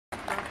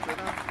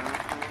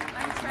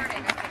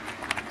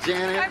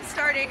Janet. I'm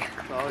starting.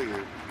 It's all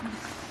you.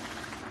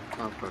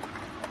 Oh, perfect.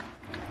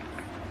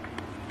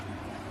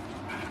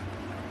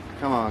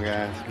 Come on,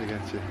 guys. We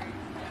got you.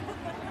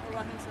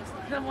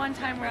 The one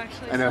time we're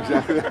actually I know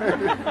exactly.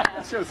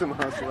 Show some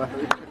hustle out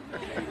here.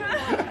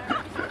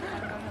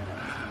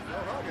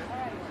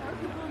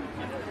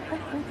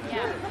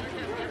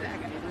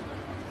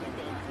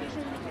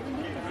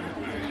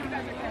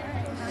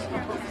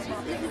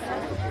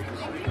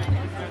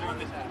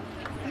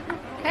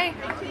 Okay.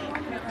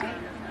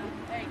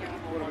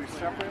 What are we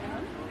separating?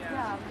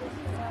 Yeah.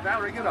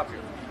 Valerie, get up here.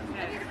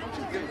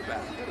 Get it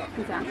back. Get up.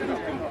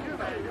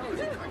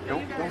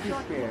 Don't be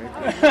scared.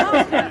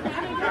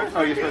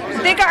 Oh, you're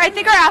supposed to I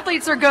think our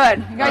athletes are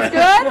good. You guys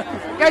good?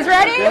 You guys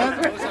ready?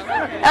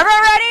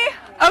 Everyone ready?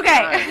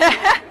 Okay.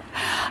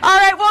 All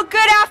right. Well,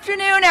 good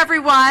afternoon,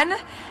 everyone,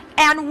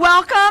 and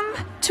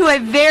welcome to a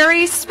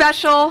very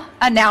special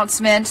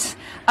announcement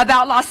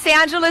about Los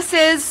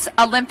Angeles's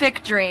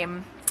Olympic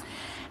dream.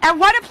 And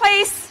what a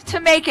place to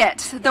make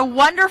it, the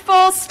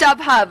wonderful Stub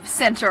Hub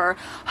Center,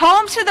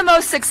 home to the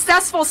most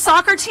successful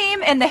soccer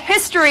team in the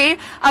history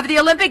of the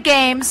Olympic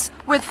Games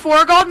with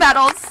 4 gold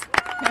medals.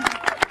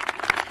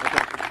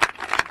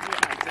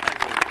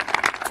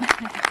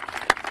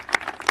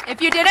 If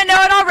you didn't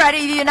know it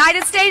already, the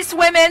United States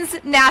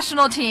women's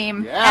national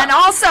team, and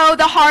also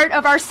the heart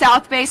of our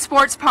South Bay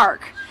Sports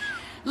Park.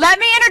 Let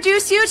me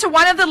introduce you to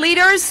one of the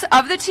leaders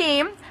of the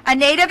team, a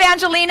native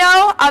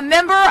Angelino, a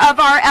member of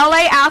our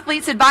LA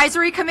Athletes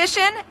Advisory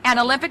Commission, and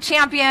Olympic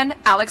champion,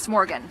 Alex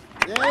Morgan.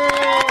 Yay!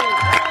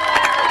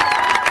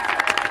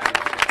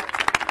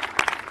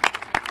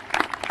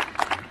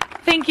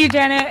 Thank you,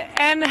 Janet.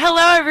 And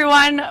hello,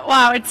 everyone.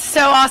 Wow, it's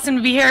so awesome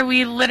to be here.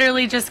 We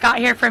literally just got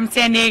here from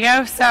San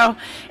Diego, so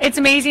it's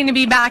amazing to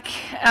be back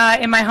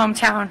in my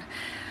hometown.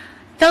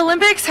 The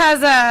Olympics has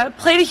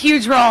played a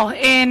huge role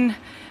in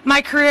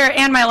my career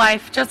and my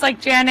life, just like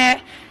Janet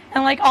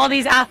and like all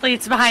these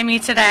athletes behind me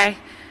today.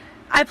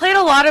 I played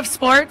a lot of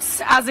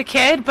sports as a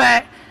kid,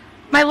 but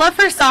my love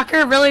for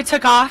soccer really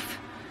took off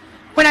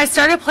when I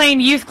started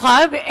playing youth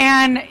club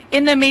and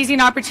in the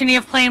amazing opportunity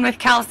of playing with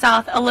Cal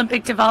South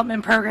Olympic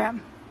Development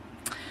Program.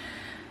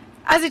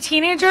 As a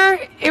teenager,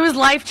 it was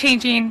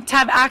life-changing to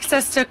have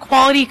access to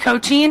quality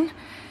coaching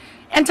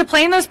and to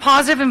play in those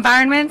positive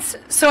environments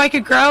so I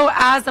could grow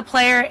as a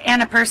player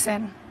and a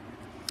person.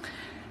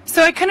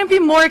 So I couldn't be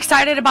more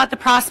excited about the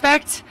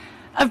prospect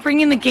of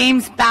bringing the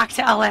games back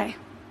to LA.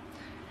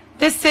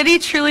 This city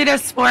truly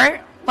does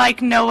sport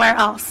like nowhere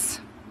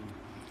else.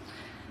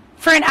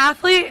 For an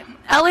athlete,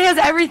 LA has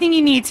everything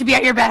you need to be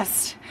at your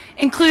best,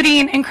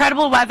 including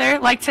incredible weather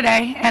like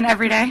today and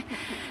every day,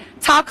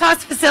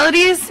 top-class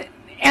facilities,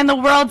 and the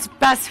world's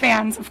best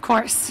fans, of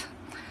course.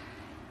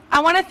 I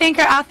want to thank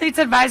our Athletes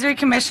Advisory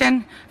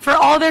Commission for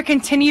all their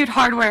continued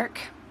hard work.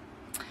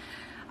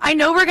 I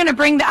know we're going to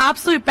bring the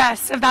absolute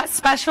best of that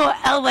special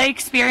LA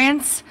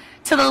experience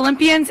to the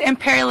Olympians and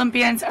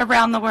Paralympians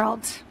around the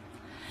world.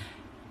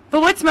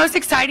 But what's most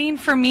exciting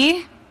for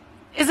me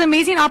is the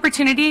amazing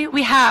opportunity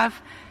we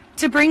have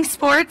to bring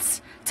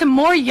sports to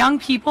more young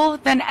people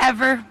than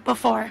ever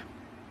before.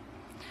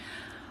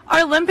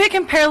 Our Olympic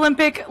and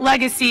Paralympic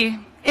legacy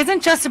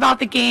isn't just about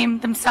the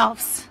games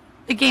themselves.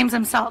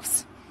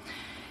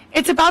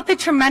 It's about the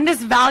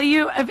tremendous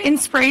value of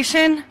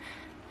inspiration,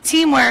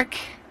 teamwork,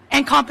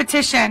 and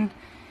competition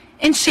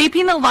in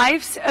shaping the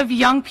lives of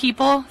young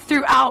people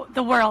throughout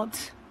the world.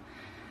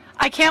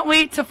 I can't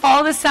wait to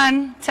follow the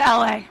sun to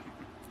LA.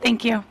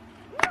 Thank you.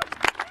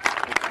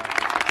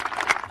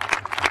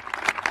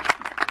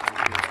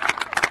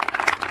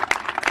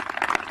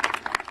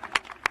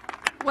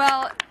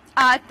 Well,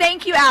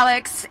 thank you,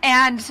 Alex.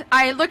 And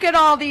I look at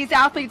all these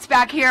athletes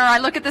back here. I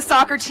look at the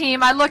soccer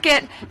team. I look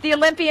at the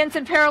Olympians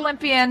and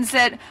Paralympians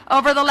that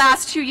over the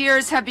last 2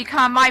 years have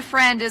become my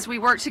friend as we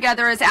work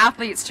together as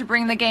athletes to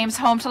bring the games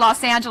home to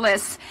Los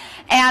Angeles.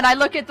 And I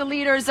look at the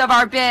leaders of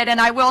our bid,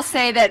 and I will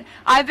say that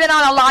I've been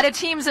on a lot of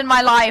teams in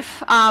my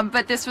life,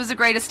 but this was the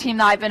greatest team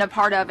that I've been a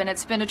part of, and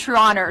it's been a true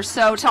honor.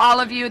 So to all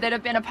of you that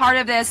have been a part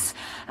of this,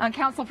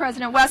 Council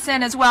President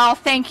Wesson as well,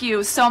 thank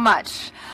you so much.